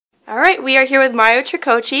All right, we are here with Mario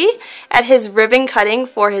Tricoci at his ribbon cutting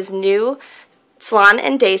for his new salon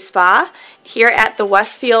and day spa here at the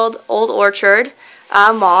Westfield Old Orchard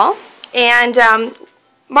Mall. And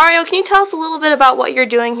Mario, can you tell us a little bit about what you're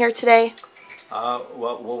doing here today?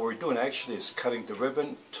 Well, what we're doing actually is cutting the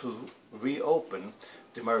ribbon to reopen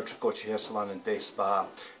the Mario Tricoci Hair Salon and Day Spa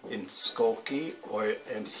in Skokie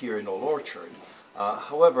and here in Old Orchard.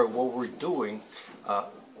 However, what we're doing,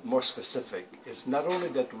 more specific, is not only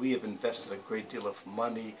that we have invested a great deal of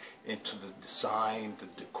money into the design, the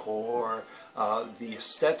decor, the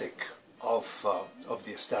aesthetic of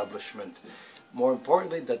the establishment. More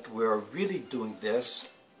importantly, that we're really doing this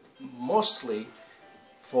mostly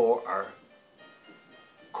for our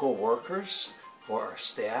co-workers, for our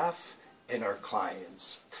staff, and our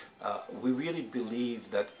clients. We really believe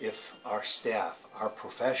that if our staff, our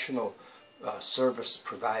professional service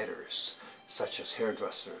providers, such as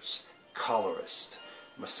hairdressers, colorists,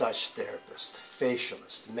 massage therapists,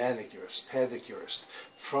 facialists, manicures, pedicures,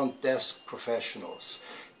 front desk professionals,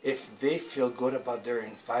 if they feel good about their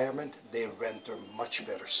environment, they render much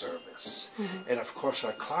better service. And of course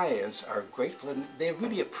our clients are grateful and they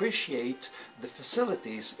really appreciate the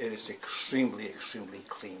facilities. It is extremely, extremely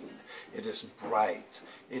clean. It is bright.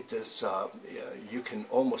 It is, you can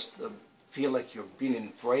almost feel like you're being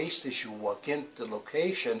embraced as you walk into the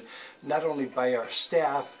location, not only by our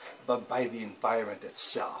staff, but by the environment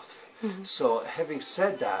itself. So having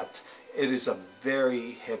said that, it is a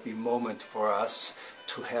very happy moment for us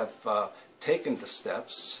to have taken the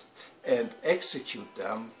steps and execute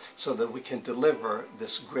them so that we can deliver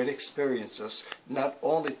this great experiences not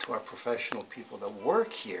only to our professional people that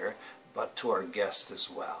work here, but to our guests as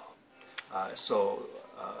well. So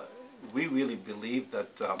we really believe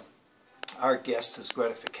that our guests'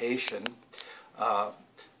 gratification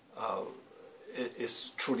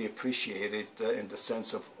is truly appreciated in the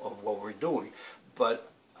sense of what we're doing. But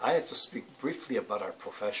I have to speak briefly about our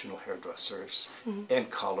professional hairdressers and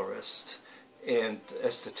colorists and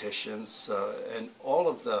estheticians and all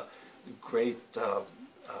of the great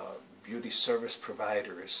beauty service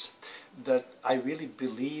providers, that I really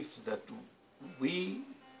believe that we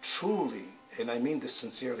truly, and I mean this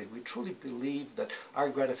sincerely, we truly believe that our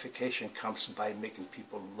gratification comes by making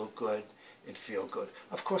people look good and feel good.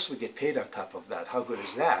 Of course we get paid on top of that. How good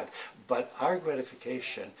is that? But our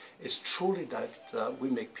gratification is truly that we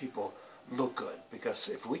make people look good, because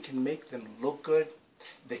if we can make them look good,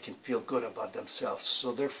 they can feel good about themselves.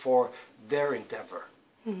 So therefore their endeavor,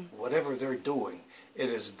 whatever they're doing, it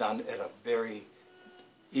is done at a very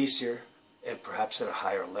easier and perhaps at a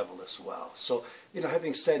higher level as well. So, you know,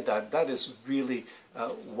 having said that, that is really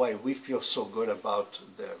why we feel so good about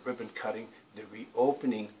the ribbon cutting, the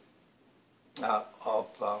reopening of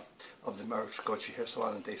the Mario Tricoci Hair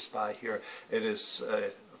Salon and Day Spa here. It is,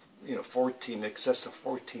 you know, in excess of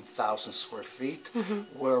 14,000 square feet,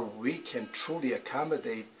 where we can truly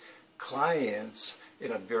accommodate clients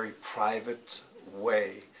in a very private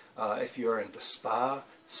way. If you are in the spa,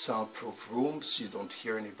 soundproof rooms, you don't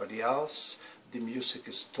hear anybody else. The music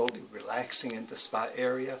is totally relaxing in the spa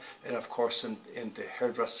area, and of course in the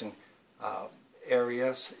hairdressing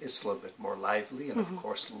areas it's a little bit more lively, and of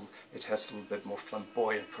course it has a little bit more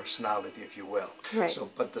flamboyant personality, if you will. So,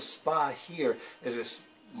 but the spa here, it is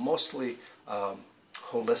mostly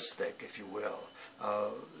holistic, if you will.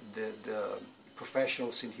 The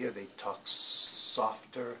professionals in here, they talk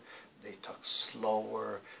softer, they talk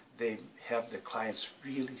slower, they have the clients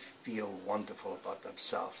really feel wonderful about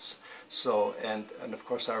themselves. So, and of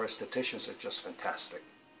course our estheticians are just fantastic.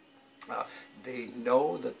 They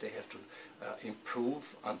know that they have to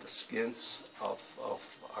improve on the skins of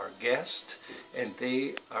our guests, and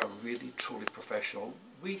they are really truly professional.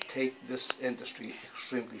 We take this industry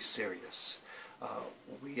extremely serious.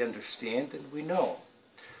 We understand and we know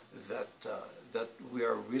that that we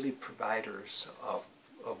are really providers of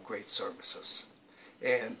great services,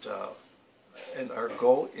 and our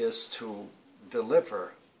goal is to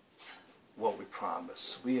deliver what we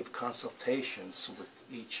promise. We have consultations with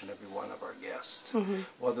each and every one of our guests,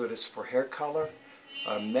 whether it is for hair color,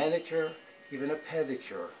 a manicure, even a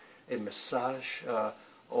pedicure, a massage,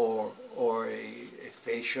 or a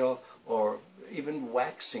facial, or even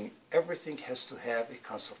waxing. Everything has to have a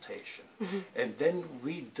consultation. And then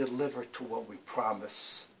we deliver to what we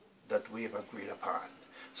promise that we have agreed upon.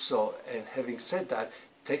 So, and having said that,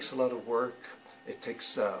 it takes a lot of work, it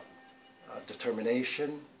takes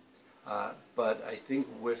determination, but I think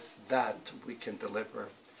with that we can deliver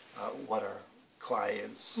what our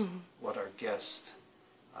clients, what our guests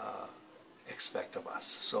expect of us.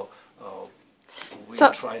 So we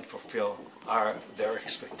So- try and fulfill their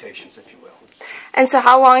expectations, if you will. And so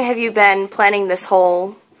how long have you been planning this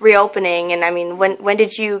whole reopening? And I mean, when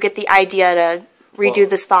did you get the idea to redo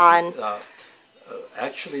the spa? And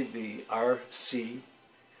Actually, our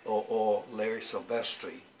COO, Larry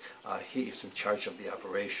Silvestri, he is in charge of the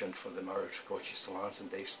operation for the Mario Tricoci salons and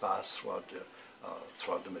day spas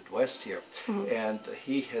throughout the Midwest here. And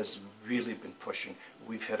he has really been pushing.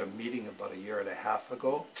 We've had a meeting about a year and a half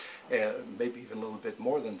ago, maybe even a little bit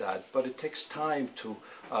more than that, but it takes time to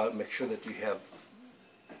make sure that you have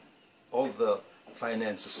all the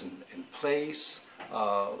finances in place,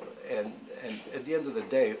 and at the end of the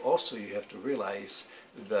day, also you have to realize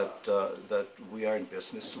that that we are in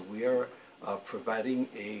business. We are providing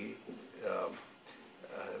a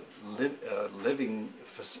living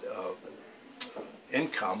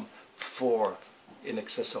income for in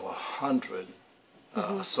excess of 100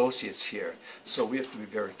 associates here. So we have to be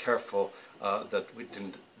very careful that we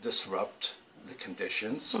didn't disrupt the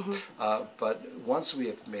conditions. But once we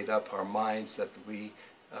have made up our minds that we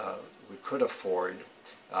could afford,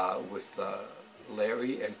 with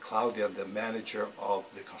Larry and Claudia, the manager of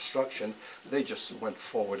the construction, they just went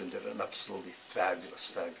forward and did an absolutely fabulous,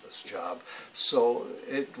 fabulous job. So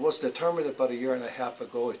it was determined about a year and a half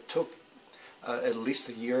ago. It took at least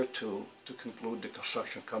a year to conclude. The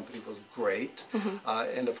construction company was great.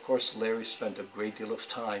 And of course, Larry spent a great deal of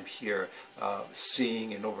time here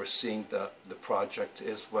seeing and overseeing the project,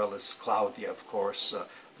 as well as Claudia, of course,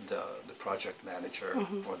 the project manager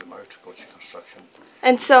for the Mario Tricoci construction.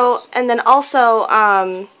 And so, and then also,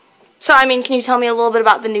 so I mean, can you tell me a little bit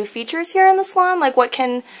about the new features here in the salon? Like, what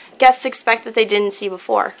can guests expect that they didn't see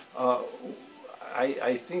before?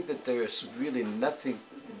 I think that there is really nothing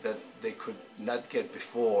that they could not get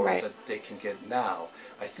before that they can get now.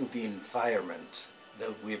 I think the environment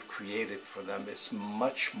that we've created for them is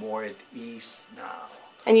much more at ease now.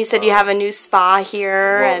 And you said you have a new spa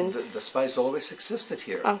here. Well, and the spa's always existed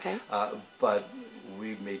here. Okay. But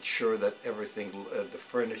we made sure that everything, the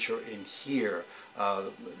furniture in here,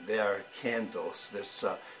 there are candles. There's,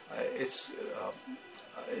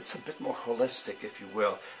 it's a bit more holistic, if you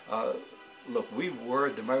will. Look,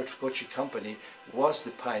 the Mario Tricoci company was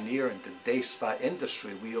the pioneer in the day spa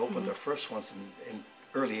industry. We opened our first ones in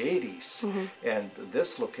early 80s. And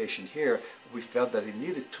this location here, we felt that it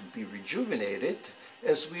needed to be rejuvenated,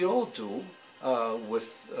 as we all do,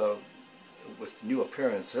 with new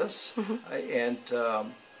appearances. And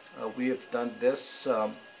we have done this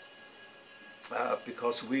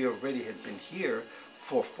because we already had been here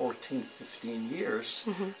for 14, 15 years.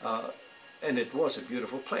 And it was a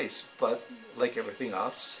beautiful place, but like everything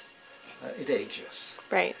else, it ages.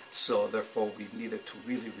 Right. So therefore, we needed to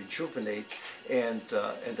really rejuvenate and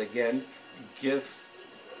again give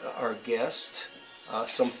our guests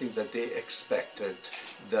something that they expected,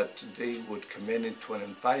 that they would come into an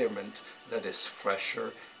environment that is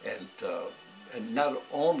fresher and not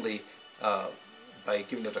only by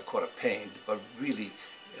giving it a coat of paint, but really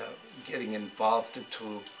getting involved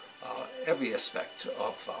into every aspect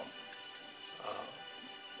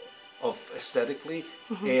of aesthetically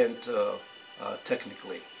and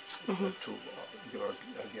technically to your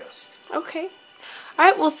guest. Okay. All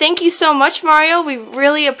right. Well, thank you so much, Mario. We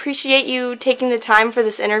really appreciate you taking the time for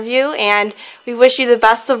this interview, and we wish you the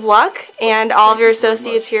best of luck and all of your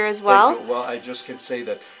associates here as well. Thank you. Well, I just can say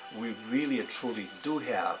that we really and truly do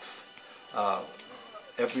have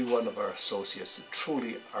every one of our associates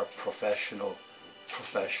truly are professional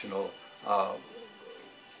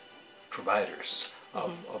providers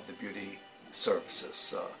of the beauty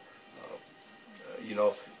services. You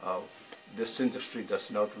know, this industry does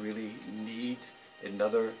not really need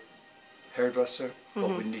another hairdresser,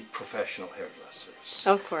 but we need professional hairdressers.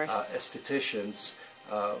 Of course. Estheticians,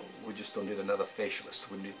 we just don't need another facialist.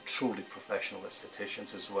 We need truly professional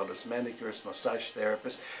estheticians, as well as manicures, massage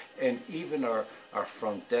therapists, and even our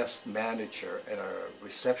front desk manager and our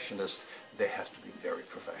receptionist, they have to be very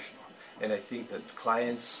professional. And I think that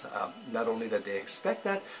clients, not only that they expect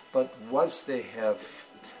that, but once they have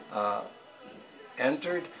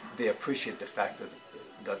entered, they appreciate the fact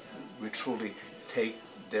that we truly take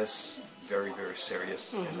this very, very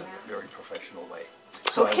serious in a very professional way.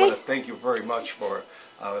 So I want to thank you very much for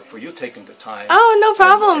you taking the time. Oh, no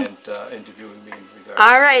problem. And interviewing me in regards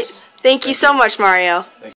All right. to this. Thank you so much, Mario.